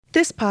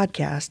This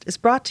podcast is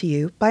brought to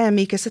you by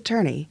Amicus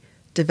Attorney,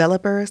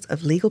 developers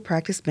of legal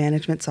practice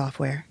management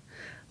software.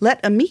 Let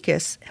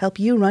Amicus help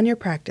you run your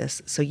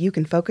practice so you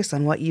can focus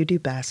on what you do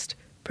best,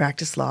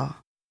 practice law.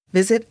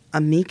 Visit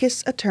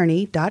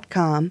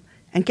amicusattorney.com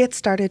and get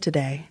started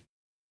today.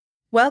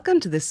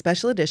 Welcome to this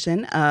special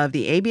edition of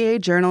the ABA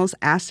Journal's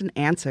Asked and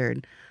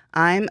Answered.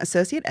 I'm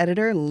Associate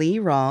Editor Lee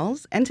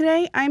Rawls, and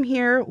today I'm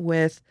here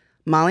with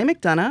Molly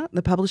McDonough,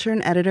 the publisher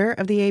and editor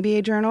of the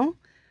ABA Journal,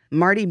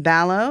 Marty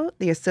Ballo,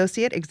 the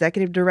Associate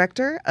Executive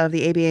Director of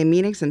the ABA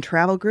Meetings and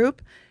Travel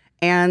Group,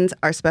 and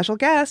our special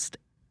guest,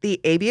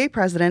 the ABA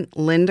President,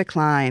 Linda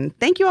Klein.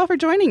 Thank you all for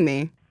joining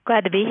me.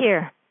 Glad to be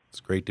here. It's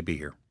great to be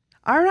here.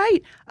 All right.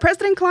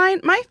 President Klein,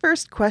 my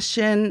first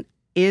question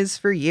is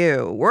for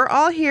you. We're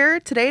all here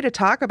today to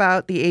talk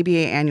about the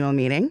ABA annual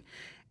meeting.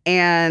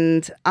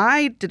 And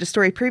I did a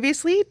story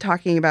previously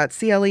talking about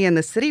CLE in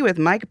the city with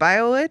Mike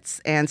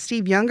Biowitz and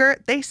Steve Younger.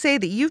 They say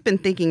that you've been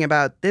thinking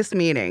about this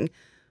meeting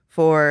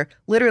for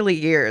literally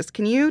years.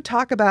 Can you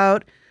talk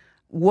about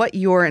what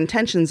your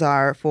intentions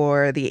are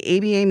for the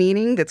ABA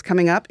meeting that's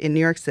coming up in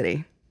New York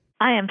City?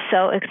 I am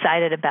so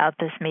excited about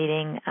this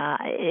meeting.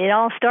 It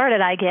all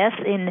started, I guess,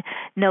 in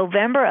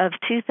November of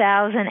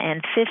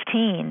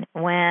 2015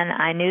 when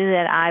I knew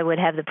that I would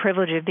have the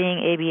privilege of being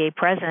ABA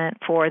president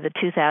for the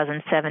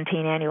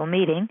 2017 annual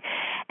meeting.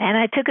 And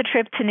I took a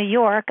trip to New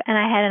York, and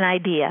I had an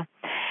idea.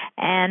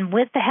 And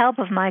with the help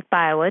of Mike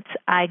Biowitz,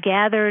 I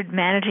gathered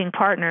managing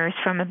partners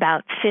from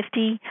about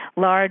 50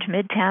 large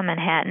Midtown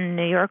Manhattan,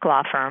 New York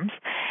law firms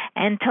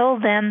and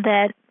told them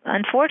that,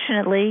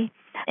 unfortunately,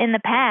 in the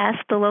past,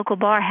 the local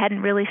bar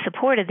hadn't really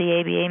supported the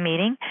ABA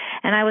meeting,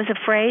 and I was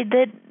afraid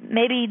that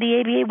maybe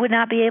the ABA would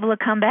not be able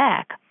to come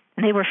back.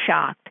 And they were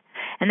shocked.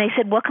 And they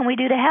said, "What can we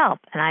do to help?"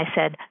 And I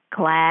said,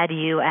 "Glad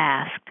you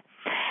asked."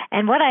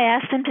 And what I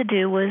asked them to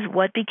do was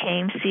what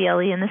became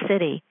CLE in the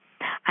city.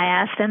 I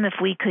asked them if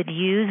we could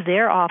use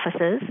their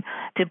offices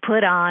to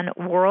put on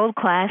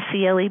world-class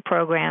CLE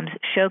programs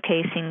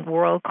showcasing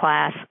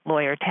world-class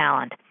lawyer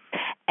talent.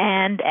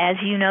 And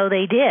as you know,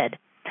 they did.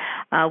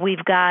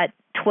 We've got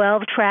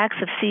 12 tracks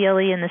of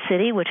CLE in the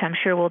city, which I'm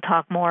sure we'll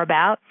talk more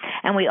about.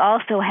 And we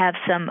also have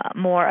some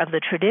more of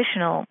the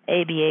traditional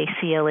ABA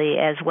CLE,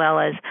 as well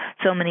as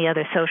so many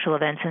other social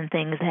events and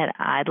things that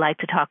I'd like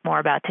to talk more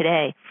about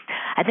today.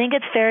 I think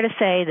it's fair to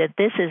say that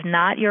this is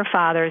not your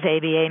father's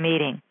ABA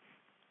meeting.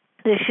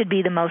 This should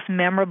be the most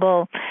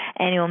memorable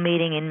annual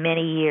meeting in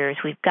many years.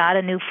 We've got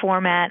a new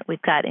format.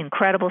 We've got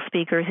incredible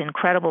speakers,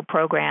 incredible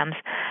programs,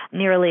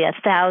 nearly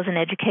 1,000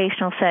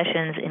 educational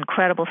sessions,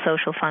 incredible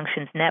social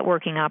functions,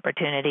 networking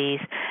opportunities,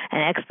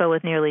 an expo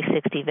with nearly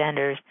 60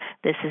 vendors.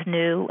 This is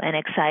new and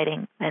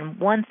exciting. And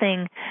one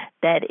thing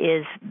that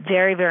is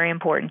very, very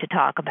important to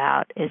talk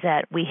about is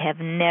that we have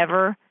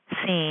never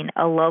seen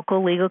a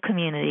local legal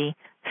community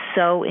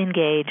so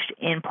engaged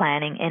in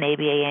planning an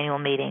ABA annual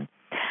meeting.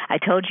 I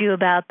told you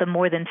about the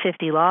more than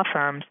 50 law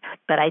firms,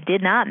 but I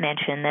did not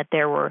mention that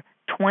there were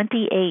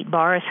 28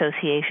 bar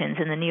associations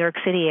in the New York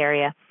City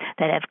area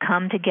that have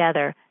come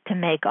together to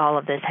make all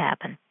of this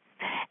happen.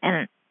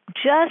 And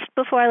just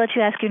before I let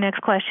you ask your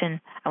next question,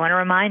 I want to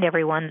remind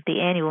everyone that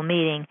the annual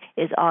meeting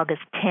is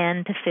August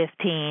 10 to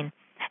 15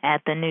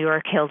 at the New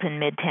York Hilton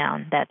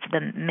Midtown. That's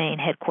the main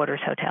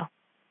headquarters hotel.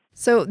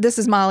 So this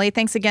is Molly.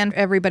 Thanks again,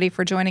 everybody,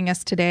 for joining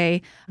us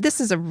today.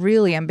 This is a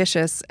really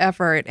ambitious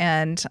effort,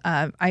 and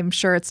I'm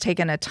sure it's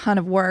taken a ton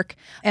of work.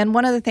 And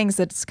one of the things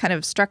that's kind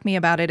of struck me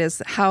about it is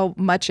how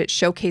much it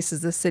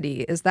showcases the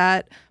city. Is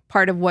that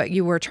part of what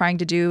you were trying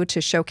to do,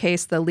 to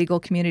showcase the legal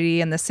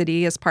community in the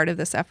city as part of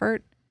this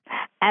effort?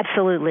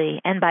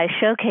 Absolutely. And by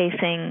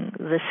showcasing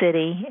the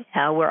city,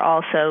 we're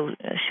also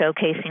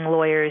showcasing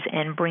lawyers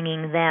and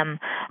bringing them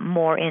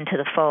more into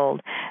the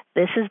fold.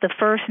 This is the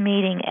first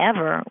meeting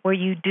ever where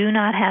you do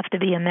not have to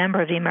be a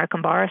member of the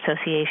American Bar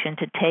Association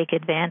to take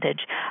advantage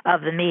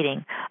of the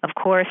meeting. Of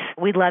course,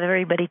 we'd love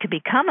everybody to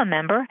become a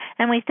member,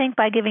 and we think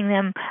by giving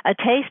them a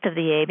taste of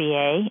the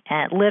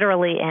ABA,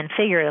 literally and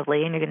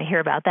figuratively, and you're going to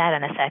hear about that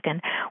in a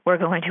second, we're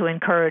going to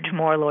encourage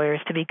more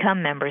lawyers to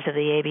become members of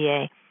the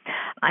ABA.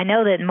 I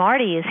know that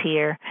Marty is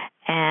here,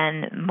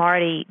 and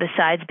Marty,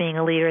 besides being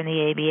a leader in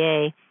the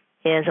ABA,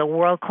 is a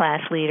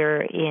world-class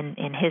leader in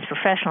his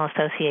professional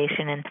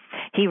association, and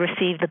he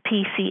received the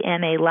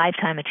PCMA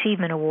Lifetime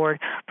Achievement Award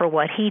for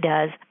what he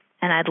does.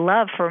 And I'd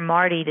love for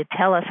Marty to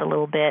tell us a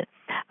little bit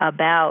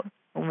about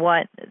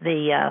what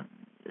the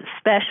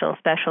special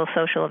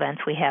social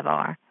events we have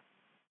are.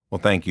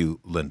 Well, thank you,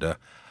 Linda.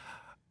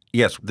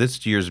 Yes,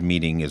 this year's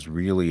meeting is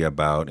really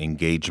about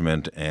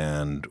engagement,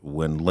 and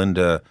when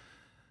Linda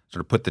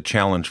sort of put the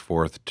challenge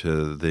forth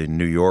to the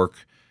New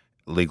York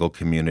legal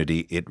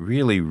community, it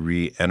really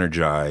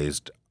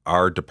re-energized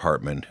our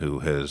department, who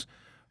is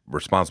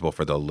responsible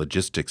for the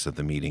logistics of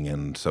the meeting.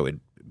 And so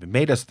it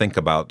made us think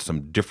about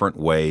some different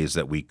ways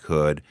that we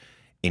could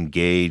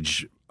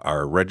engage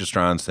our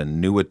registrants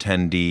and new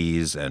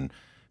attendees and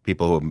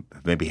people who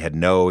maybe had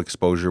no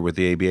exposure with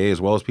the ABA,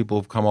 as well as people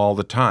who've come all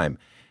the time.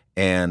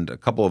 And a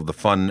couple of the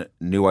fun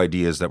new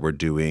ideas that we're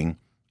doing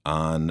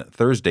on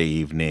Thursday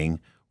evening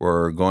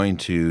we're going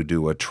to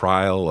do a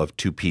trial of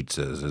two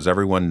pizzas. As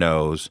everyone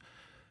knows,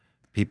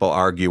 people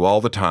argue all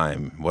the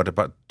time, what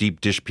about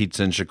deep dish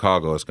pizza in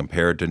Chicago as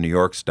compared to New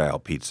York-style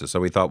pizza? So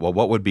we thought, well,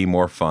 what would be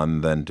more fun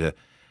than to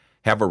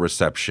have a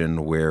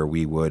reception where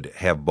we would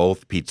have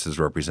both pizzas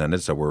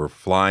represented? So we're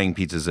flying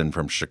pizzas in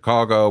from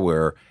Chicago.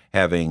 We're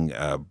having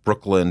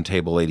Brooklyn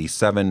Table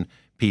 87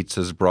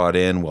 pizzas brought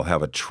in. We'll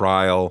have a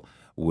trial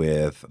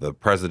with the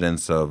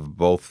presidents of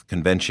both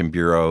convention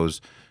bureaus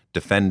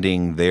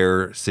defending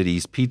their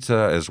city's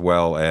pizza, as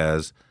well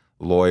as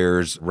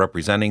lawyers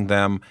representing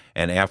them.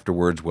 And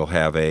afterwards, we'll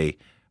have an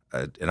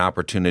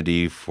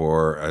opportunity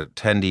for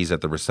attendees at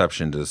the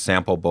reception to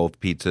sample both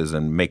pizzas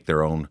and make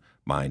their own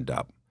mind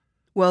up.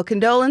 Well,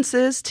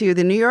 condolences to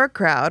the New York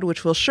crowd,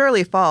 which will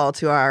surely fall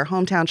to our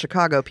hometown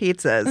Chicago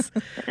pizzas.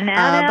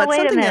 Now,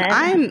 wait a minute.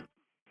 I'm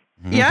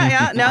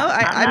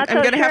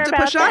going to have to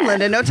push on,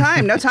 Linda. No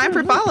time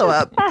for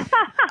follow-up.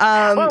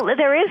 Well,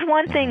 there is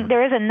one thing.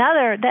 There is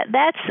another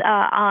that's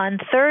on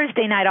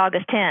Thursday night,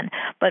 August 10.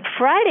 But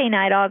Friday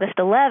night, August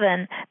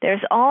 11,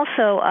 there's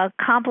also a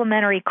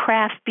complimentary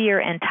craft beer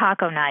and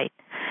taco night.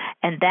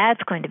 And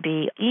that's going to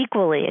be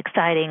equally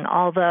exciting,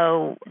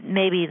 although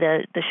maybe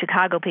the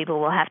Chicago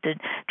people will have to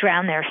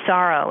drown their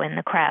sorrow in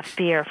the craft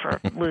beer for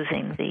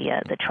losing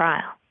the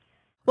trial.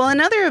 Well,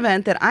 another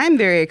event that I'm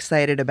very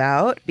excited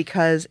about,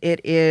 because it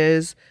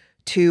is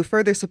to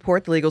further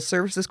support the Legal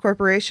Services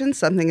Corporation,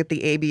 something that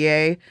the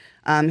ABA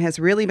has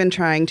really been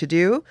trying to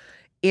do,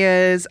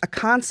 is a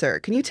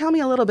concert. Can you tell me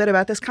a little bit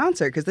about this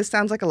concert? Because this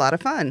sounds like a lot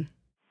of fun.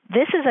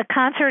 This is a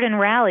concert and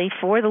rally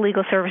for the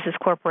Legal Services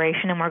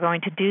Corporation, and we're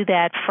going to do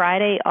that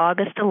Friday,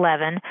 August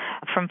 11,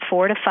 from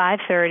 4 to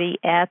 5:30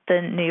 at the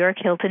New York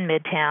Hilton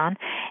Midtown.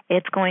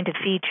 It's going to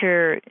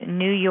feature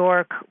New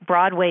York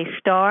Broadway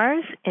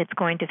stars. It's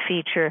going to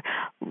feature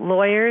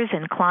lawyers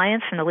and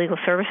clients from the Legal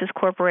Services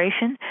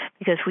Corporation,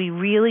 because we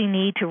really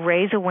need to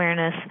raise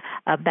awareness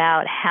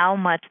about how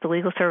much the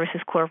Legal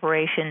Services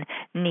Corporation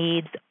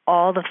needs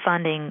all the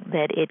funding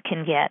that it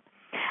can get.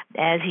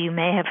 As you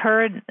may have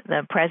heard,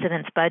 the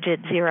President's budget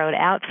zeroed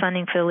out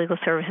funding for the Legal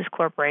Services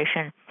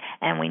Corporation,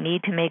 and we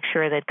need to make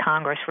sure that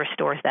Congress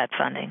restores that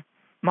funding.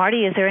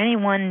 Marty, is there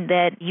anyone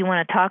that you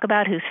want to talk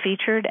about who's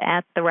featured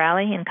at the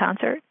rally in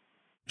concert?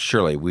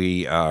 Surely.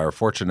 We are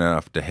fortunate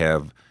enough to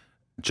have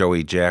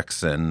Joey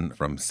Jackson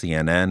from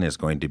CNN is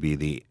going to be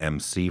the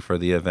MC for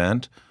the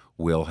event.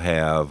 We'll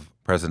have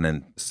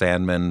President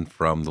Sandman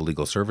from the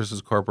Legal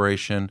Services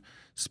Corporation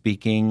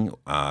speaking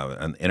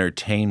on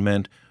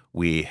entertainment.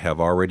 We have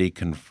already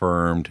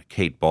confirmed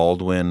Kate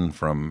Baldwin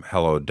from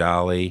Hello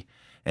Dolly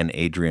and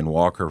Adrian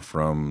Walker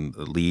from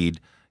the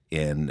lead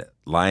in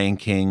Lion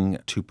King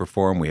to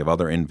perform. We have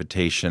other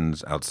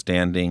invitations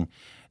outstanding.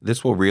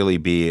 This will really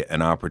be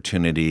an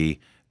opportunity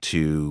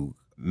to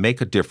make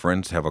a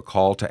difference, have a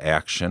call to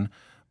action,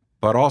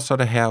 but also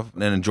to have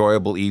an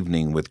enjoyable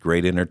evening with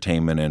great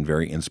entertainment and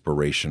very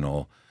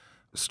inspirational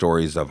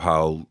stories of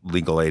how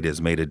legal aid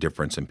has made a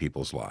difference in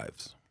people's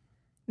lives.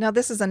 Now,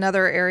 this is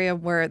another area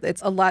where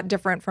it's a lot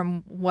different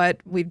from what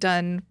we've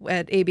done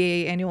at ABA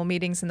annual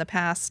meetings in the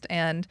past.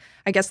 And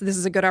I guess this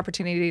is a good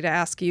opportunity to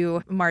ask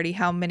you, Marty,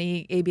 how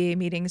many ABA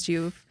meetings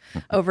you've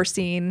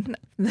overseen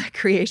the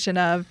creation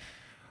of.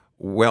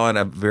 Well, in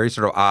a very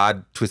sort of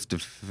odd twist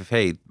of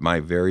fate, my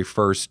very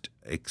first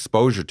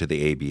exposure to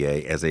the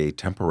ABA as a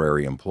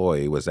temporary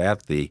employee was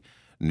at the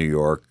New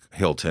York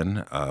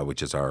Hilton,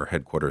 which is our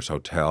headquarters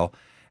hotel.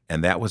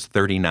 And that was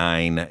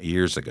 39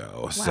 years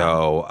ago. Wow.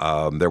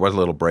 So there was a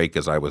little break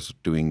as I was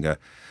doing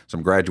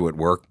some graduate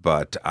work,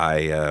 but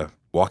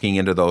walking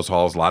into those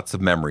halls, lots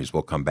of memories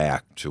will come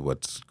back to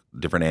what's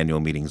different annual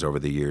meetings over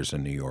the years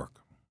in New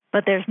York.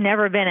 But there's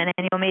never been an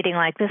annual meeting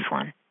like this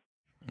one.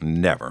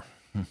 Never.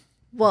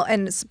 Well,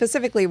 and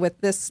specifically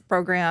with this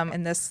program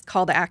and this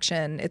call to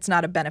action, it's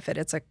not a benefit,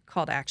 it's a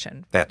call to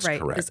action. That's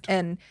right? correct.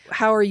 And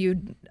how are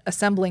you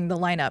assembling the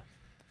lineup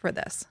for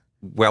this?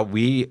 Well,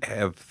 we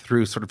have,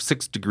 through sort of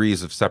 6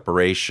 degrees of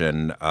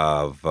separation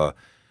of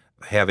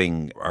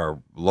having our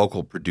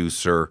local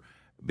producer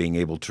being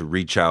able to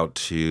reach out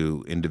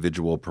to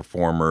individual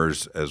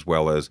performers as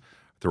well as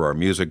through our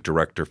music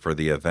director for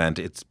the event.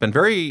 It's been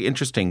very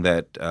interesting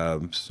that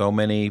so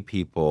many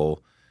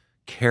people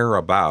care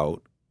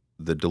about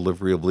the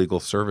delivery of legal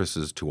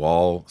services to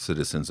all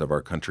citizens of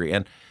our country.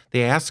 And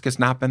the ask has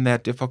not been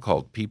that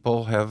difficult.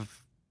 People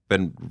have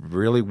been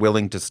really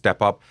willing to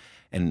step up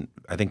and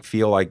I think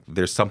feel like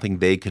there's something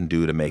they can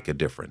do to make a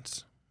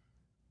difference.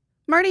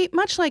 Marty,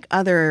 much like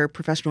other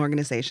professional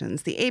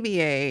organizations, the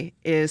ABA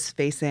is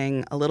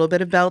facing a little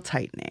bit of belt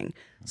tightening.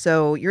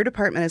 So your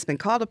department has been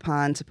called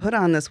upon to put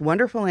on this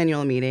wonderful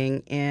annual meeting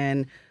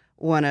in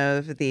one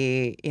of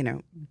the,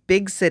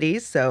 big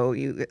cities, so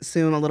you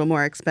assume a little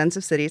more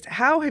expensive cities.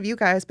 How have you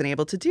guys been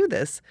able to do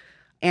this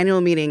annual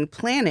meeting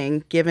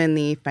planning given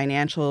the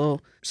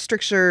financial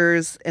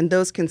strictures and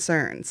those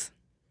concerns?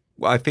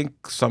 Well, I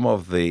think some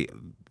of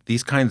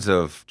these kinds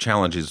of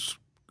challenges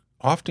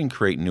often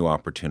create new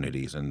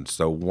opportunities. And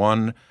so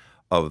one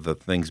of the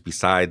things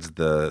besides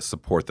the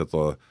support that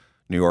the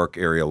New York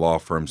area law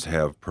firms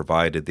have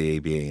provided the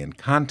ABA in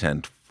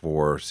content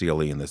for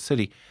CLE in the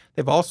city,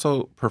 they've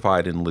also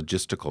provided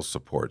logistical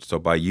support. So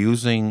by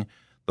using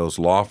those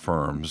law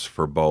firms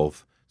for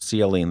both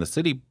CLE in the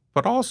city,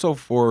 but also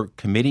for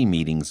committee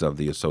meetings of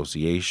the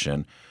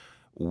association,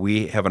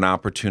 we have an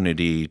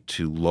opportunity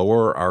to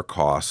lower our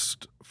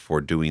cost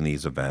for doing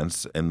these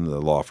events, and the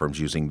law firms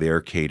using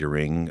their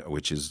catering,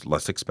 which is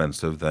less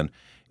expensive than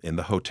in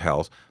the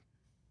hotels.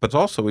 But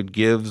also it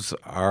gives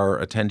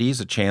our attendees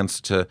a chance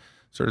to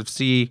sort of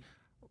see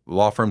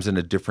law firms in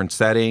a different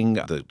setting.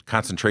 The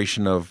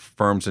concentration of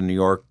firms in New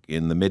York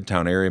in the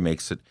Midtown area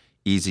makes it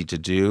easy to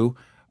do.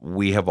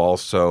 We have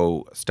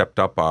also stepped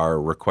up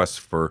our requests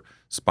for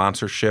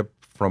sponsorship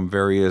from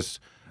various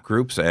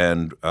groups,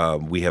 and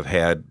we have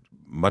had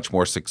much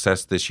more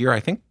success this year. I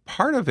think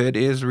part of it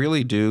is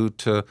really due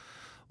to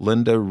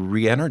Linda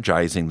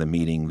re-energizing the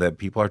meeting, that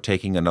people are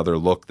taking another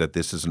look, that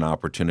this is an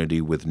opportunity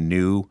with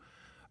new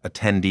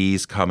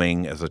attendees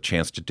coming as a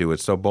chance to do it.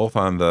 So both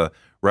on the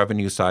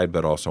revenue side,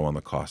 but also on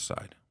the cost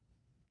side.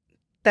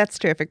 That's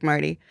terrific,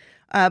 Marty.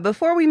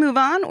 Before we move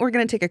on, we're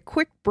going to take a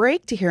quick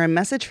break to hear a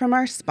message from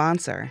our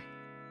sponsor.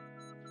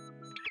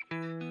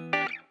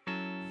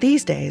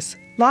 These days,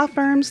 law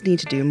firms need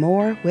to do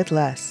more with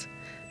less.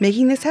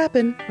 Making this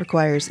happen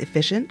requires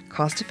efficient,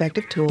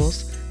 cost-effective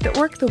tools that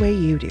work the way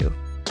you do.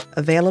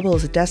 Available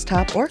as a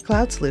desktop or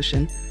cloud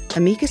solution,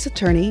 Amicus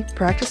Attorney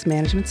practice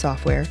management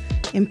software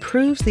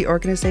improves the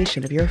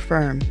organization of your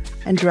firm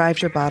and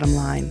drives your bottom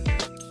line.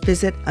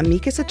 Visit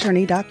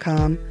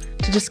amicusattorney.com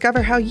to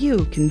discover how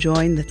you can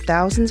join the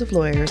thousands of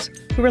lawyers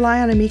who rely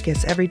on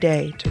Amicus every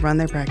day to run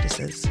their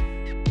practices.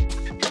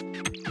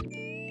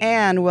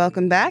 And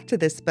welcome back to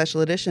this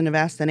special edition of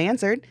Asked and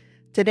Answered.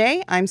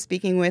 Today, I'm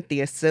speaking with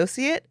the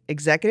Associate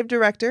Executive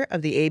Director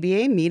of the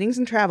ABA Meetings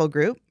and Travel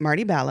Group,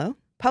 Marty Ballo,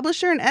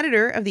 publisher and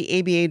editor of the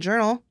ABA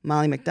Journal,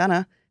 Molly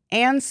McDonough,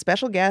 and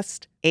special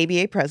guest,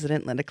 ABA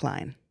President Linda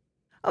Klein.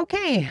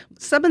 Okay,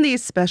 some of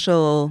these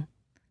special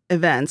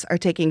events are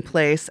taking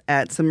place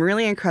at some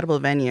really incredible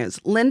venues.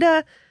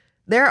 Linda,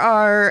 there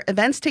are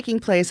events taking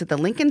place at the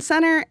Lincoln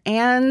Center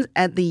and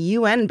at the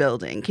UN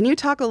building. Can you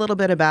talk a little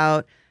bit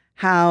about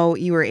how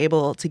you were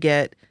able to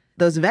get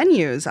those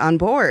venues on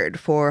board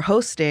for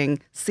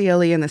hosting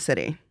CLE in the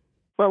city?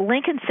 Well,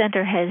 Lincoln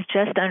Center has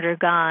just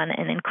undergone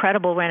an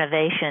incredible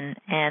renovation,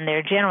 and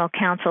their general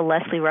counsel,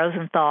 Leslie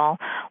Rosenthal,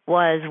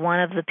 was one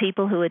of the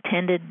people who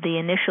attended the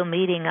initial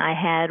meeting I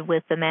had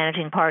with the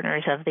managing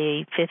partners of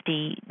the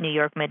 50 New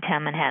York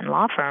Midtown Manhattan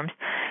law firms.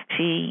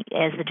 She,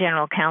 as the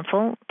general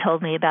counsel,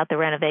 told me about the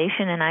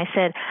renovation, and I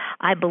said,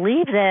 I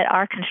believe that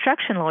our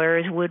construction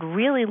lawyers would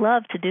really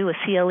love to do a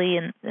CLE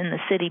in the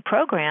city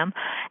program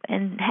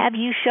and have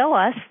you show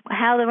us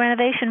how the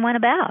renovation went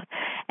about.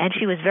 And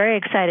she was very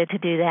excited to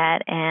do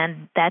that,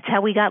 and that's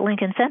how we got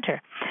Lincoln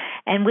Center.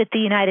 And with the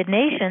United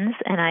Nations,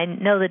 and I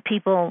know that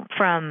people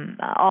from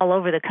all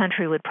over the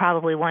country would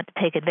probably want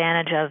to take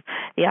advantage of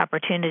the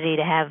opportunity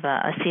to have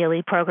a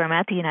CLE program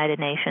at the United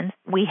Nations,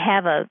 we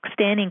have a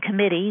standing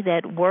committee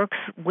that works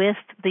with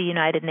the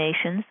United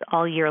Nations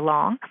all year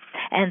long,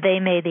 and they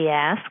made the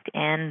ask,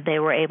 and they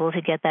were able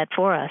to get that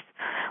for us.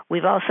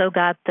 We've also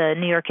got the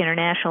New York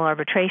International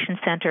Arbitration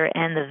Center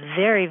and the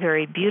very,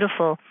 very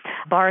beautiful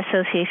Bar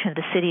Association of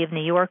the City of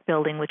New York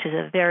building, which is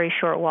a very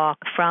short walk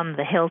from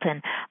the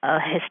Hilton, a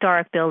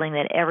historic building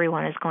that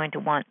everyone is going to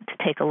want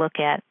to take a look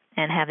at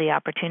and have the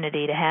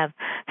opportunity to have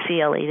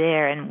CLE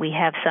there. And we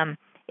have some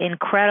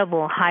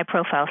incredible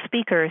high-profile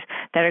speakers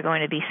that are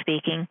going to be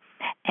speaking.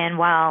 And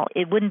while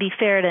it wouldn't be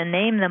fair to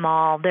name them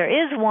all, there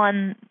is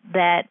one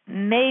that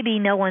maybe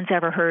no one's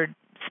ever heard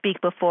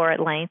speak before at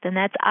length, and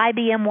that's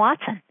IBM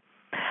Watson.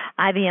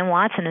 IBM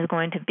Watson is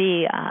going to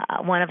be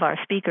one of our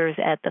speakers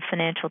at the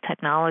Financial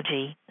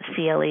Technology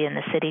CLE in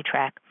the City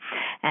track.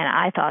 And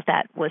I thought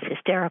that was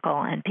hysterical,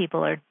 and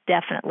people are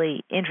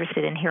definitely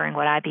interested in hearing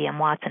what IBM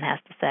Watson has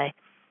to say.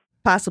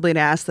 Possibly to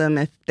ask them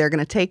if they're going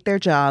to take their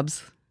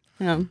jobs.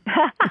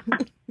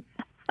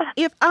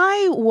 If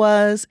I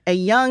was a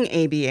young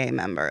ABA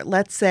member,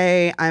 let's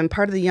say I'm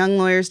part of the Young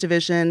Lawyers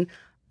Division,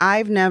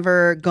 I've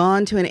never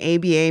gone to an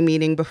ABA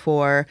meeting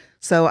before,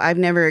 so I've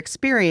never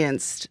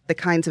experienced the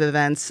kinds of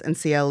events and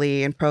CLE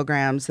and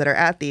programs that are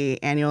at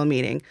the annual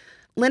meeting.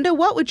 Linda,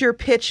 what would your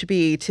pitch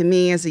be to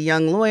me as a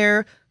young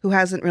lawyer who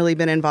hasn't really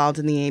been involved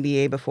in the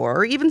ABA before,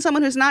 or even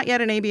someone who's not yet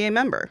an ABA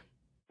member?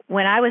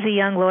 When I was a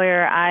young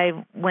lawyer,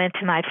 I went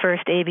to my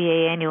first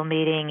ABA annual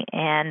meeting,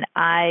 and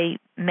I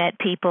met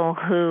people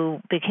who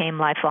became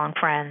lifelong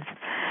friends.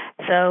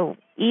 So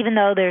even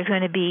though there's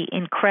going to be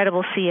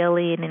incredible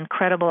CLE and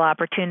incredible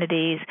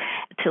opportunities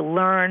to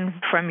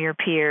learn from your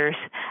peers,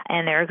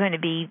 and there are going to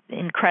be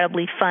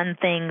incredibly fun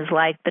things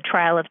like the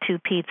trial of two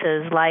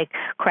pizzas, like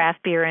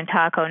craft beer and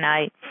taco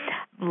night,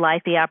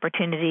 like the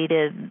opportunity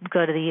to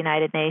go to the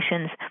United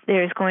Nations,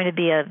 there's going to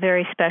be a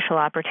very special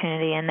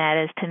opportunity, and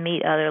that is to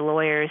meet other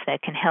lawyers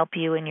that can help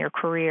you in your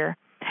career.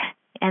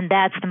 And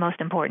that's the most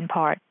important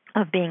part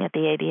of being at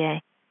the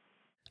ABA.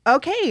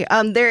 Okay,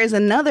 there is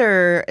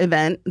another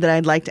event that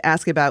I'd like to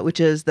ask about, which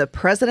is the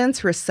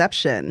President's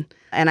Reception.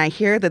 And I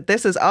hear that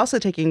this is also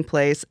taking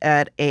place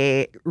at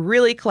a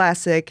really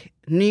classic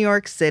New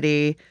York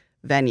City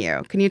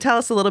venue. Can you tell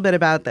us a little bit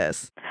about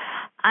this?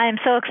 I am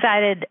so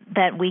excited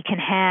that we can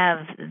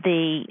have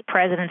the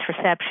President's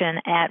Reception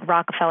at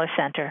Rockefeller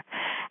Center.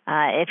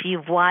 If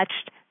you've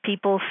watched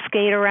people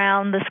skate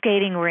around the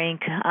skating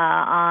rink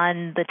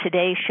on the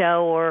Today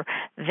Show or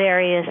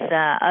various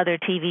other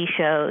TV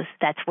shows,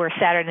 that's where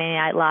Saturday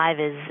Night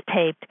Live is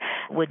taped,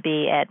 would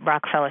be at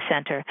Rockefeller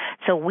Center.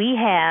 So we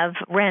have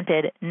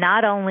rented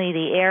not only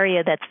the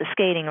area that's the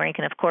skating rink,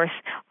 and of course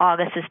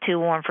August is too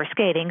warm for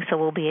skating, so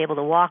we'll be able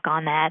to walk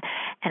on that,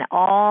 and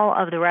all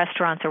of the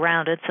restaurants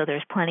around it, so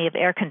there's plenty of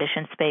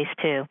air-conditioned space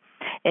too.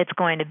 It's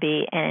going to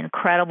be an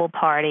incredible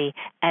party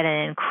at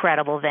an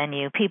incredible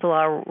venue. People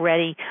are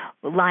already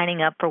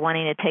lining up for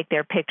wanting to take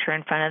their picture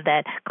in front of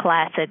that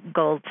classic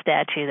gold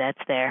statue that's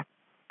there.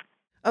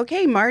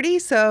 Okay, Marty,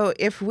 so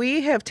if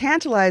we have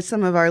tantalized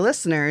some of our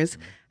listeners,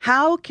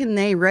 how can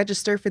they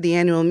register for the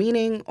annual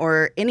meeting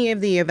or any of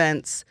the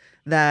events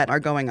that are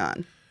going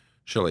on?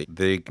 Shirley,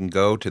 they can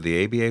go to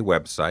the ABA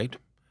website.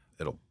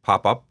 It'll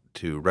pop up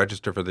to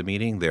register for the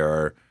meeting. There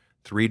are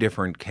 3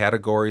 different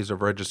categories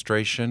of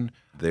registration.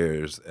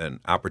 There's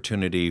an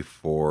opportunity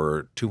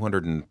for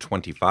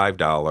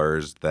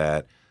 $225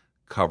 that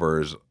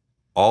covers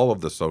all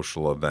of the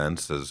social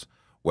events as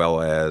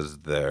well as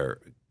their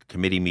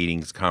committee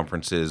meetings,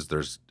 conferences.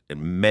 There's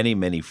many,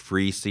 many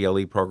free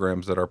CLE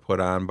programs that are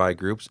put on by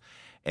groups.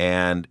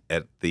 And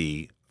at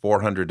the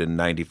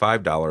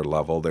 $495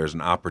 level, there's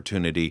an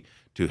opportunity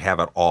to have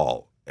it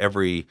all.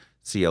 Every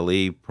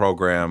CLE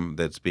program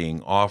that's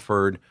being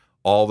offered,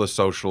 all the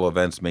social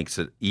events, makes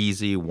it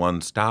easy, one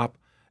stop.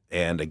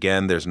 And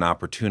again, there's an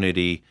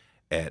opportunity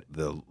at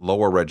the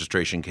lower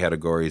registration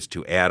categories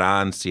to add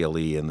on CLE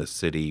in the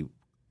city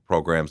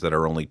programs that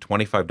are only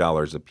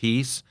 $25 a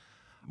piece,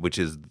 which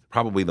is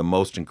probably the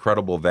most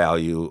incredible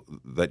value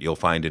that you'll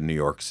find in New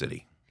York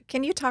City.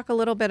 Can you talk a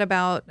little bit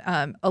about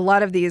a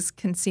lot of these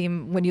can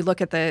seem, when you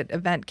look at the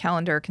event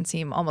calendar, can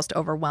seem almost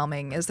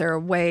overwhelming. Is there a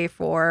way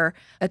for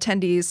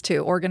attendees to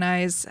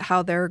organize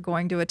how they're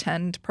going to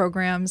attend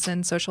programs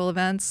and social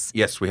events?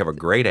 Yes, we have a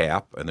great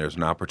app, and there's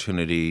an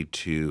opportunity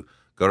to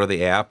go to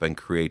the app and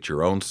create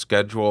your own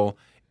schedule.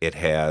 It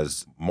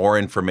has more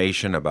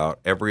information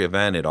about every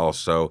event. It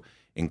also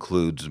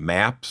includes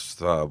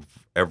maps of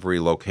every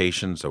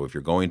location. So if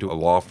you're going to a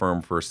law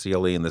firm for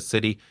CLE in the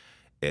city,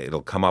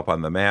 it'll come up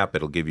on the map.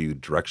 It'll give you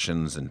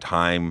directions and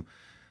time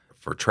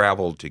for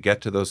travel to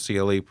get to those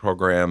CLE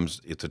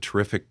programs. It's a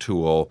terrific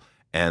tool,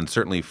 and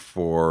certainly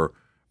for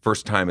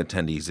first-time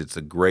attendees, it's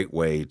a great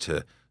way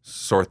to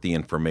sort the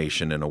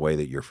information in a way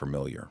that you're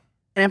familiar.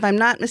 And if I'm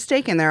not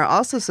mistaken, there are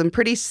also some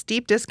pretty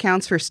steep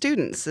discounts for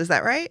students. Is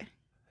that right?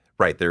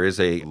 Right. There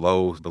is a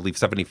low, I believe,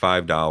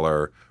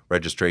 $75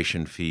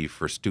 registration fee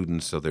for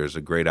students, so there's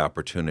a great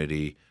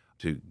opportunity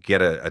to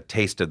get a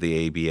taste of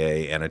the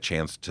ABA and a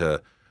chance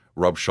to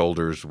rub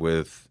shoulders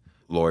with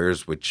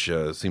lawyers, which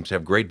seems to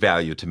have great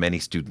value to many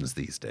students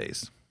these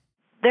days.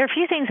 There are a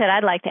few things that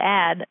I'd like to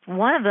add.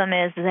 One of them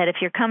is that if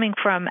you're coming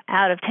from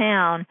out of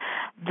town,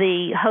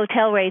 the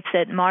hotel rates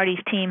that Marty's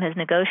team has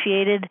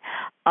negotiated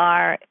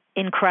are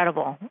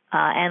incredible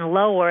and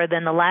lower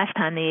than the last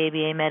time the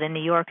ABA met in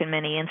New York in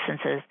many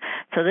instances.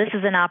 So this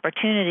is an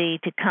opportunity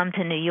to come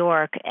to New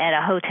York at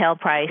a hotel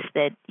price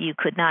that you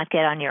could not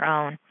get on your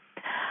own.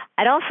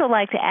 I'd also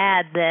like to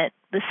add that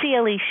the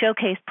CLE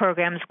Showcase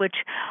programs, which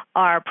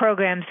are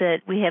programs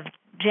that we have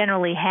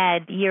generally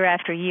had year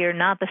after year,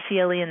 not the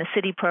CLE and the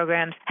city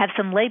programs, have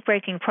some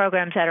late-breaking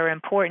programs that are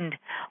important.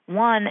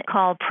 One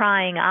called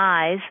Prying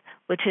Eyes,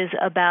 which is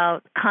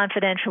about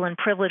confidential and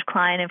privileged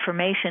client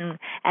information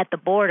at the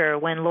border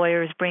when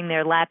lawyers bring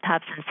their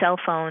laptops and cell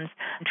phones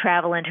and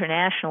travel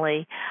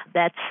internationally.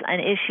 That's an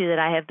issue that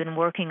I have been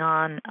working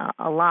on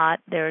a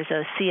lot. There's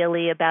a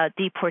CLE about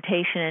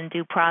deportation and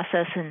due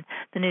process and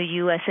the new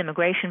U.S.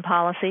 immigration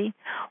policy.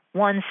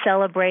 One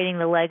celebrating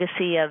the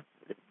legacy of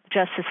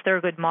Justice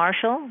Thurgood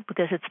Marshall,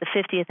 because it's the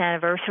 50th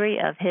anniversary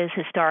of his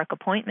historic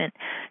appointment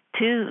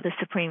to the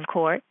Supreme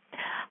Court.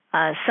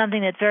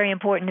 Something that's very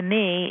important to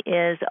me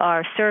is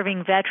our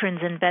Serving Veterans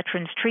and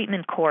Veterans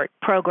Treatment Court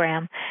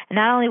program. And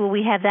not only will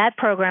we have that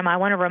program, I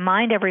want to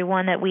remind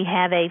everyone that we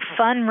have a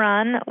fun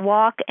run,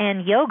 walk,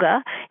 and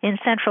yoga in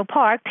Central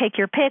Park. Take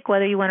your pick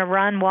whether you want to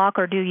run, walk,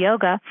 or do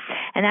yoga.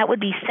 And that would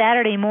be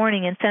Saturday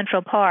morning in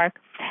Central Park.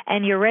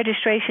 And your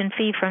registration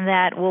fee from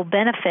that will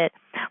benefit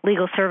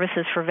Legal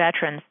Services for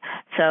Veterans.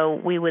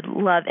 So we would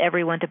love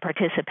everyone to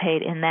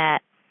participate in that.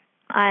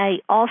 I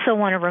also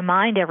want to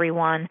remind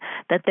everyone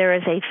that there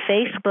is a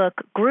Facebook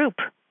group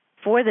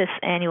for this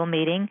annual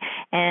meeting,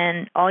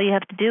 and all you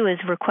have to do is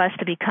request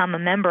to become a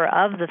member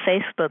of the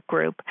Facebook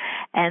group.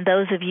 And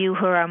those of you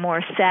who are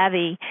more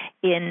savvy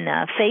in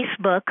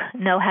Facebook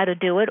know how to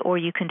do it, or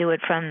you can do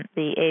it from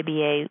the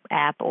ABA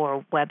app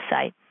or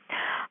website.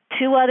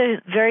 Two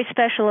other very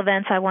special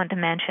events I want to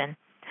mention.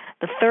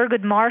 The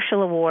Thurgood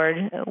Marshall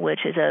Award, which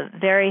is a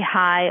very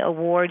high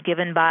award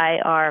given by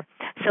our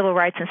Civil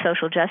Rights and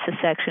Social Justice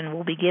section,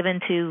 will be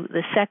given to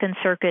the Second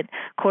Circuit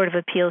Court of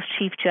Appeals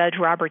Chief Judge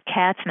Robert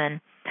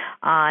Katzman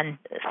on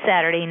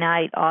Saturday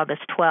night,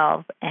 August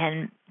 12th.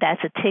 And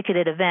that's a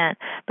ticketed event,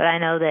 but I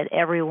know that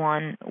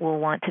everyone will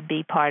want to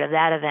be part of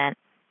that event.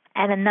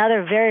 And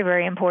another very,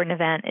 very important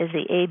event is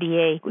the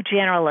ABA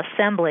General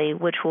Assembly,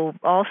 which will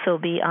also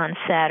be on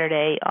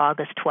Saturday,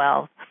 August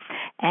 12th.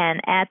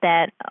 And at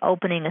that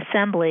opening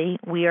assembly,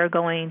 we are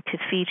going to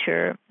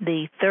feature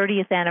the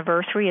 30th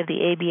anniversary of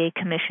the ABA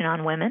Commission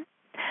on Women.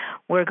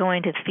 We're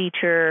going to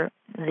feature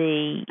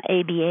the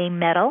ABA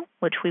Medal,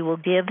 which we will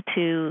give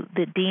to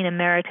the Dean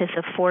Emeritus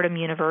of Fordham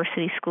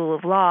University School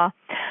of Law,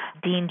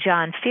 Dean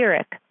John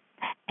Feerick.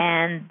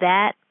 And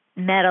that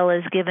medal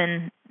is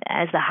given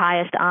as the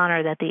highest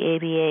honor that the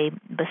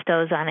ABA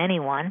bestows on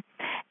anyone.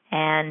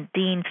 And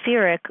Dean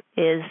Feerick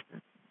is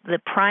the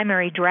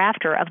primary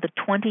drafter of the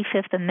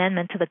 25th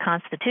Amendment to the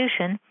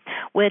Constitution,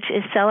 which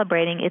is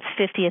celebrating its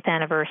 50th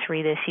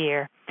anniversary this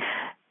year.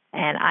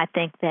 And I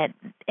think that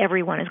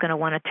everyone is going to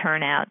want to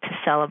turn out to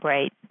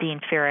celebrate Dean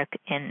Feerick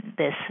in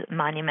this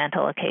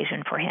monumental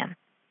occasion for him.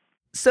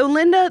 So,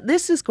 Linda,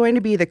 this is going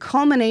to be the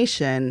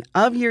culmination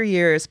of your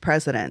year as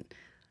president.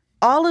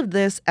 All of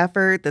this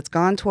effort that's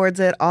gone towards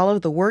it, all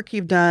of the work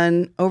you've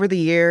done over the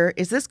year,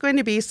 is this going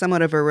to be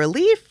somewhat of a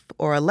relief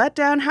or a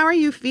letdown? How are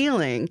you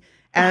feeling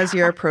as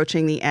you're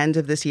approaching the end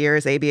of this year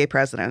as ABA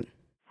president?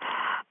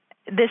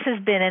 This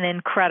has been an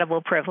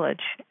incredible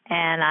privilege,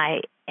 and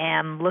I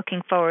am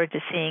looking forward to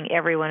seeing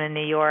everyone in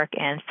New York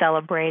and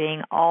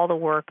celebrating all the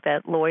work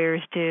that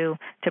lawyers do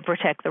to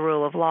protect the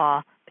rule of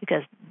law,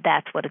 because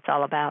that's what it's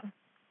all about.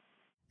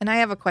 And I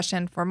have a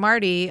question for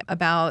Marty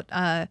about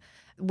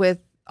with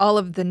all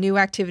of the new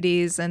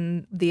activities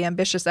and the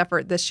ambitious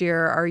effort this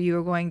year, are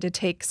you going to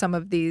take some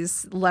of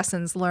these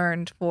lessons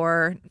learned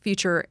for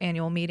future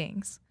annual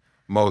meetings?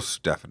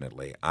 Most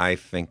definitely. I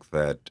think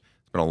that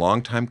it's been a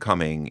long time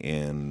coming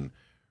in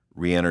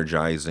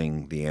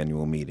re-energizing the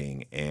annual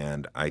meeting,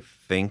 and I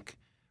think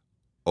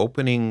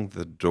opening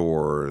the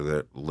door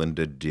that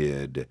Linda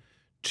did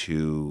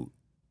to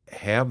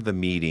have the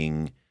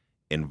meeting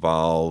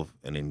involve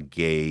and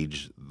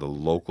engage the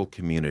local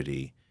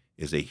community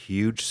is a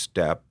huge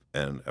step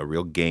and a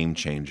real game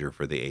changer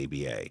for the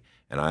ABA.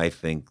 And I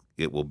think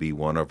it will be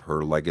one of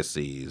her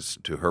legacies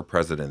to her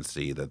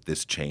presidency that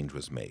this change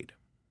was made.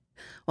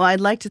 Well,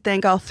 I'd like to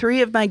thank all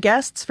three of my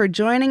guests for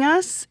joining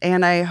us,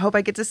 and I hope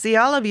I get to see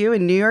all of you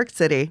in New York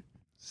City.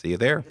 See you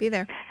there. Be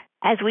there.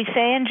 As we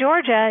say in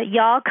Georgia,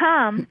 y'all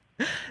come.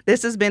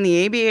 This has been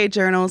the ABA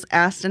Journal's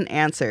Asked and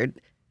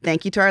Answered.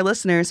 Thank you to our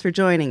listeners for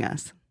joining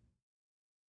us.